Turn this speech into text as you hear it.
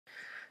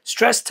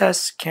Stress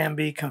tests can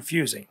be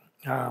confusing,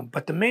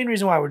 but the main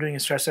reason why we're doing a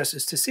stress test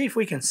is to see if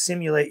we can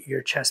simulate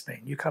your chest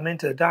pain. You come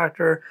into the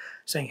doctor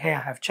saying, hey, I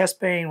have chest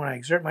pain. When I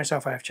exert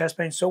myself, I have chest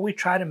pain. So we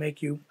try to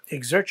make you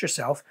exert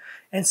yourself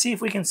and see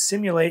if we can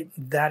simulate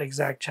that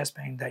exact chest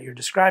pain that you're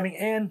describing.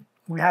 And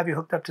we have you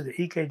hooked up to the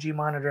EKG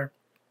monitor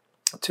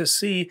to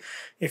see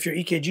if your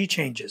EKG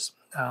changes.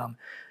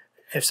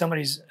 If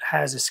somebody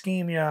has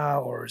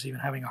ischemia or is even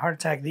having a heart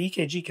attack, the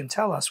EKG can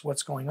tell us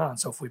what's going on.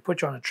 So if we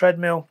put you on a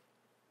treadmill,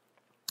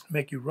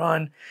 make you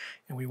run,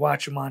 and we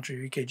watch and monitor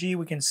your EKG,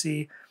 we can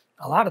see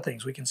a lot of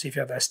things. We can see if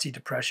you have ST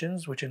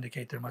depressions, which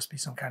indicate there must be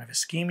some kind of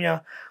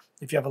ischemia.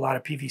 If you have a lot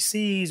of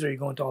PVCs or you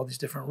go into all these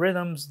different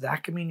rhythms,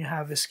 that can mean you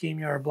have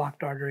ischemia or a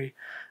blocked artery.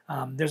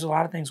 There's a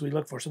lot of things we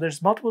look for. So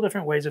there's multiple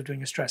different ways of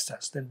doing a stress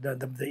test.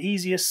 The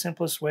easiest,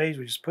 simplest ways,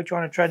 we just put you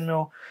on a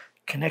treadmill,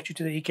 connect you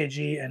to the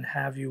EKG, and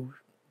have you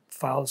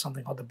follow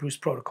something called the Bruce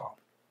protocol.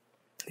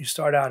 You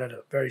start out at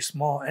a very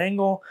small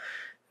angle,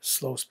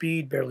 slow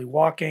speed, barely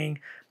walking.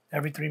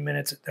 Every 3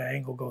 minutes, the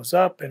angle goes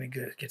up and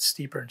it gets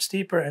steeper and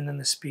steeper, and then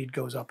the speed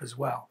goes up as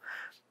well.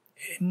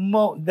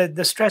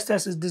 The stress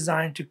test is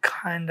designed to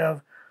kind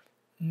of,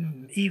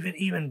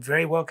 even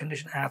very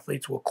well-conditioned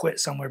athletes will quit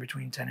somewhere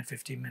between 10 and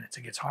 15 minutes.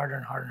 It gets harder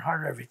and harder and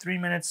harder every 3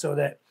 minutes, so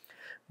that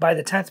by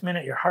the 10th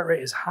minute, your heart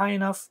rate is high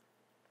enough.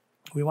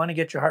 We want to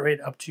get your heart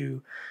rate up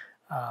to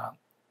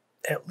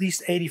at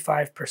least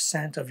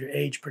 85% of your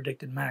age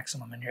predicted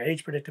maximum. And your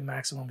age predicted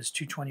maximum is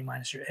 220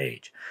 minus your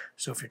age.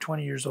 So if you're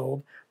 20 years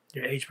old,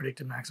 your age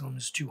predicted maximum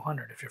is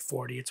 200. If you're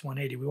 40, it's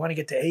 180. We want to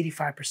get to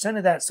 85%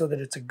 of that so that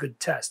it's a good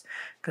test.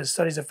 Because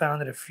studies have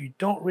found that if you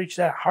don't reach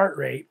that heart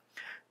rate,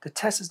 the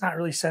test is not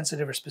really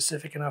sensitive or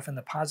specific enough, and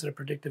the positive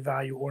predictive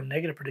value or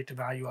negative predictive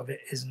value of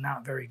it is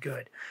not very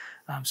good.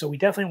 So we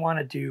definitely want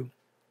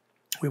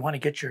to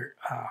get your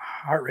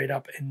heart rate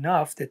up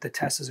enough that the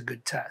test is a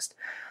good test.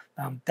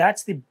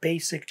 That's the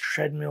basic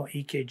treadmill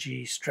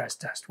EKG stress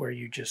test, where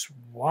you just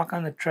walk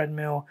on the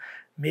treadmill,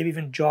 maybe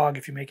even jog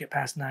if you make it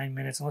past 9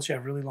 minutes. Unless you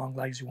have really long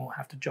legs, you won't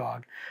have to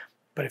jog.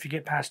 But if you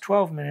get past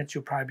 12 minutes,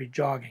 you'll probably be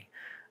jogging.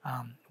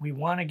 We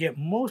want to get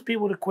most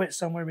people to quit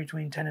somewhere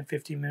between 10 and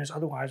 15 minutes.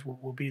 Otherwise,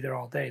 we'll be there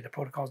all day. The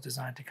protocol is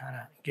designed to kind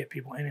of get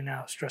people in and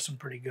out, stress them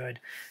pretty good,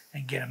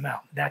 and get them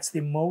out. That's the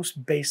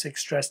most basic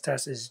stress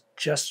test, is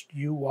just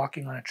you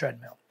walking on a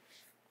treadmill.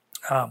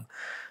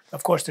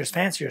 Of course, there's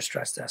fancier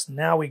stress tests.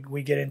 Now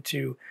we get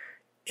into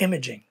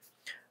imaging.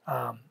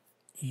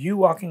 You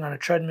walking on a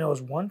treadmill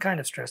is one kind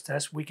of stress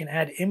test. We can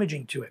add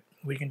imaging to it.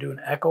 We can do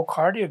an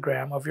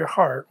echocardiogram of your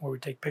heart, where we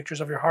take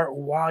pictures of your heart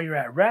while you're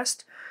at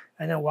rest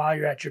and then while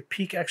you're at your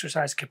peak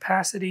exercise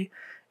capacity,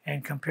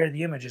 and compare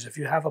the images. If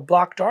you have a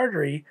blocked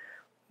artery,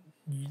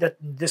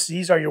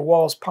 these are your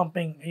walls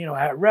pumping,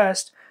 at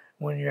rest.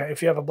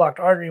 If you have a blocked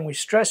artery and we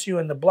stress you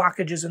and the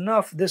blockage is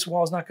enough, this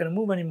wall is not going to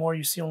move anymore.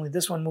 You see only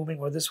this one moving,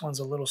 or this one's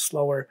a little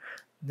slower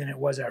than it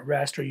was at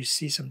rest, or you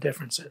see some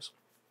differences.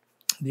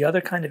 The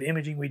other kind of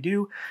imaging we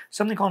do,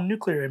 something called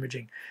nuclear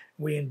imaging.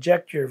 We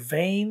inject your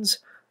veins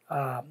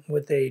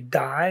with a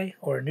dye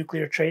or a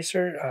nuclear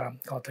tracer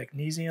called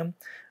technetium,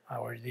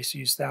 or they used to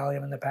use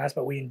thallium in the past,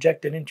 but we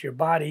inject it into your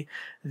body.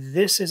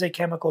 This is a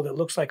chemical that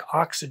looks like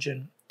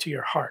oxygen to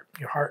your heart.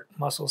 Your heart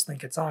muscles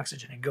think it's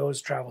oxygen.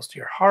 It travels to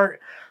your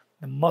heart.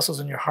 The muscles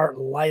in your heart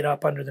light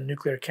up under the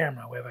nuclear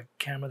camera. We have a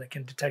camera that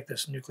can detect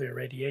this nuclear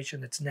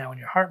radiation that's now in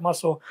your heart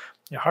muscle.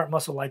 Your heart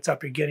muscle lights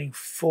up. You're getting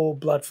full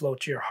blood flow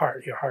to your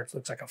heart. Your heart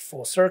looks like a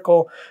full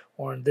circle,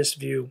 or in this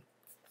view,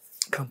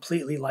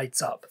 completely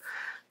lights up.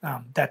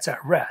 That's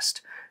at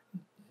rest.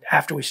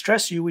 After we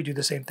stress you, we do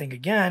the same thing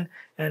again.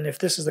 And if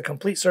this is a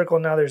complete circle,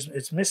 now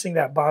it's missing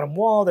that bottom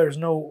wall. There's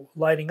no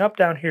lighting up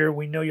down here.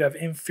 We know you have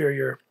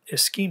inferior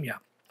ischemia.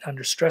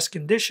 Under stress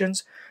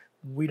conditions,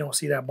 we don't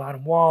see that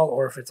bottom wall,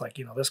 or if it's like,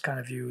 this kind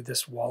of view,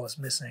 this wall is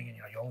missing, and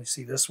you only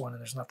see this one and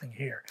there's nothing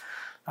here.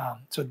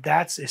 So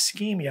that's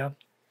ischemia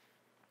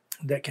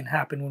that can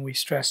happen when we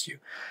stress you.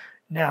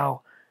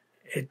 Now,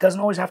 it doesn't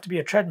always have to be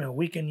a treadmill.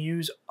 We can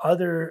use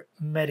other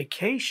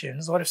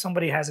medications. What if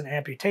somebody has an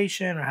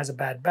amputation or has a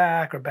bad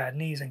back or bad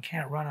knees and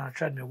can't run on a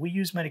treadmill? We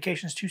use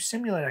medications to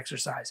simulate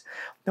exercise.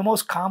 The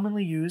most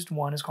commonly used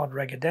one is called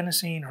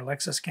regadenosine or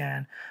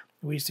Lexiscan.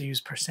 We used to use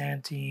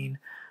Persantine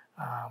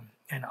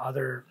and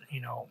other,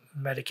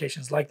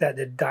 medications like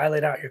that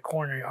dilate out your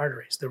coronary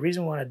arteries. The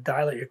reason we want to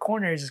dilate your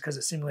coronaries is because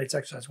it simulates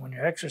exercise. When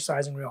you're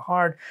exercising real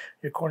hard,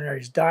 your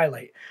coronaries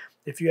dilate.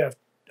 If you have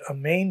a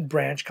main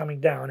branch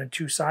coming down and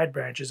two side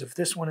branches, if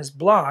this one is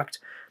blocked,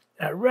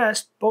 at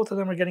rest, both of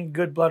them are getting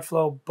good blood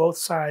flow. Both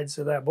sides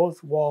of that,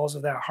 both walls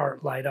of that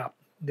heart light up.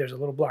 There's a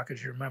little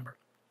blockage, you remember.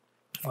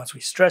 Once we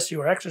stress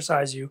you or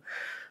exercise you,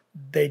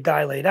 they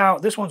dilate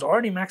out. This one's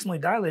already maximally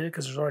dilated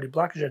because there's already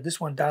blockage there. This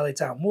one dilates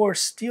out more,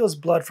 steals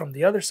blood from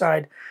the other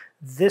side.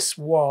 This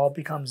wall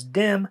becomes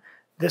dim.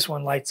 This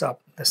one lights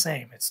up the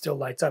same. It still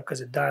lights up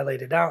because it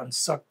dilated out and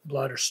sucked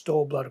blood or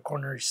stole blood or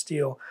coronary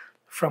steal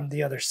from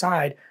the other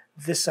side.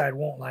 This side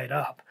won't light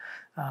up.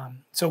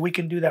 So we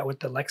can do that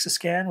with the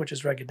Lexiscan, which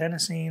is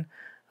regadenosine.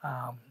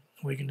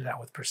 We can do that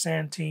with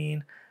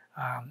Persantine.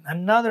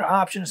 Another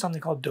option is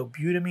something called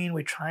dobutamine.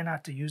 We try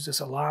not to use this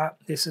a lot.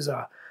 This is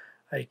a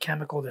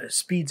chemical that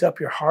speeds up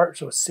your heart,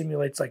 so it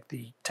simulates like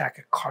the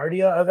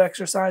tachycardia of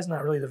exercise,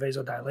 not really the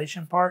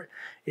vasodilation part.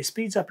 It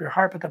speeds up your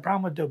heart, but the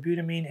problem with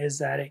dobutamine is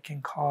that it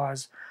can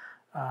cause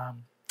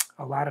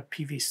a lot of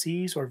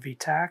PVCs or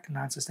VTAC,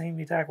 non-sustained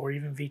VTAC, or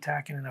even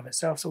VTAC in and of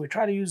itself. So we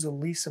try to use the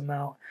least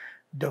amount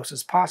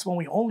doses possible. And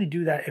we only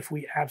do that if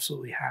we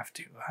absolutely have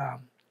to.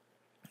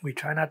 We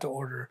try not to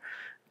order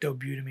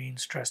dobutamine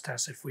stress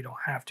tests if we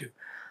don't have to.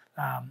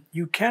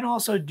 You can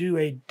also do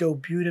a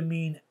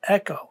dobutamine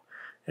echo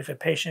if a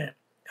patient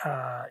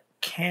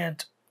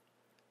can't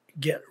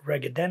get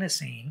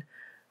regadenoson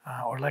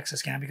or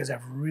Lexiscan because they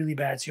have really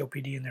bad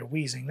COPD and they're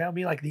wheezing. That would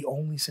be like the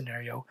only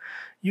scenario.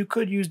 You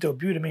could use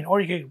dobutamine, or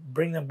you could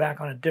bring them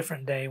back on a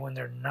different day when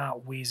they're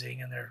not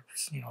wheezing and their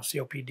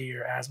COPD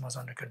or asthma is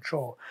under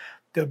control.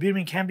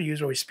 Dobutamine can be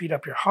used where we speed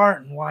up your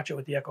heart and watch it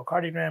with the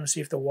echocardiogram and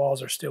see if the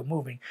walls are still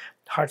moving.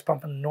 The heart's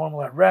pumping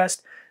normal at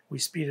rest. We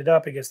speed it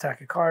up, it gets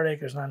tachycardic.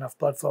 There's not enough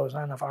blood flow. There's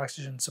not enough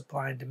oxygen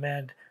supply and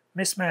demand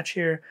mismatch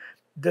here.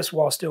 This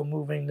wall's still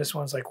moving. This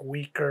one's like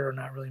weaker or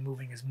not really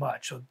moving as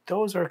much. So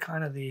those are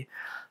kind of the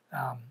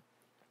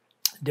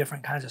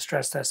different kinds of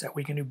stress tests that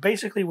we can do.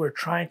 Basically, we're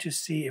trying to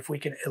see if we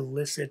can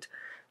elicit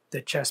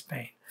the chest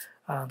pain.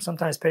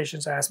 Sometimes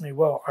patients ask me,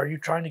 well, are you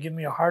trying to give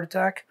me a heart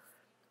attack?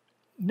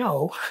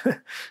 No,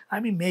 I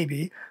mean,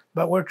 maybe,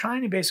 but we're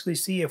trying to basically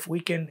see if we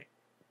can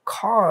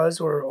cause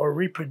or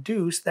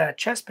reproduce that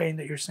chest pain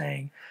that you're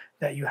saying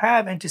that you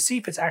have, and to see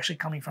if it's actually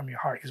coming from your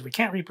heart, because we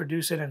can't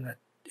reproduce it and the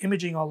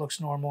imaging all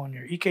looks normal and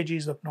your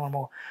EKGs look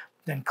normal,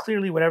 then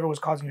clearly whatever was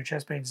causing your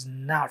chest pain is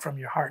not from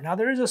your heart. Now,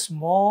 there is a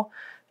small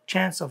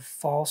chance of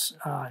false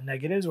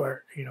negatives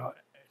where,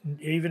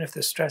 even if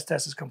the stress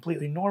test is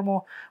completely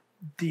normal,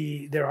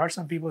 there are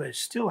some people that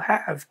still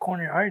have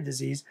coronary artery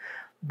disease.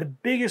 The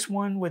biggest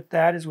one with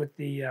that is with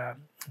the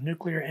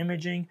nuclear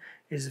imaging,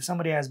 is if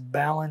somebody has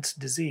balanced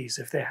disease.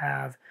 If they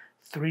have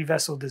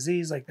 3-vessel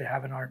disease, like they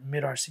have an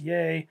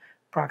mid-RCA,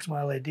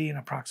 proximal LAD, and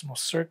a proximal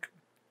circ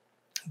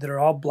that are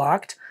all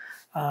blocked,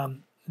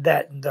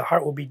 that the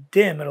heart will be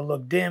dim. It'll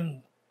look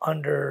dim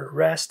under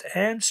rest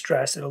and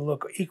stress. It'll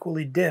look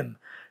equally dim.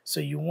 So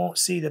you won't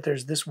see that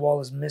there's this wall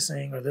is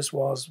missing or this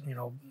wall is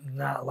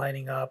not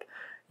lighting up.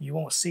 You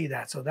won't see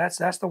that. So that's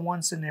the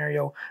one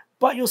scenario.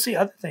 But you'll see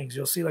other things.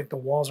 You'll see like the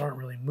walls aren't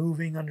really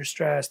moving under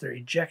stress. Their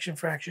ejection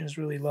fraction is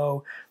really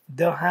low.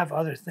 They'll have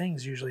other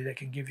things usually that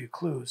can give you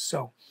clues.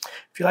 So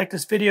if you like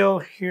this video,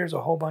 here's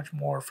a whole bunch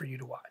more for you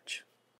to watch.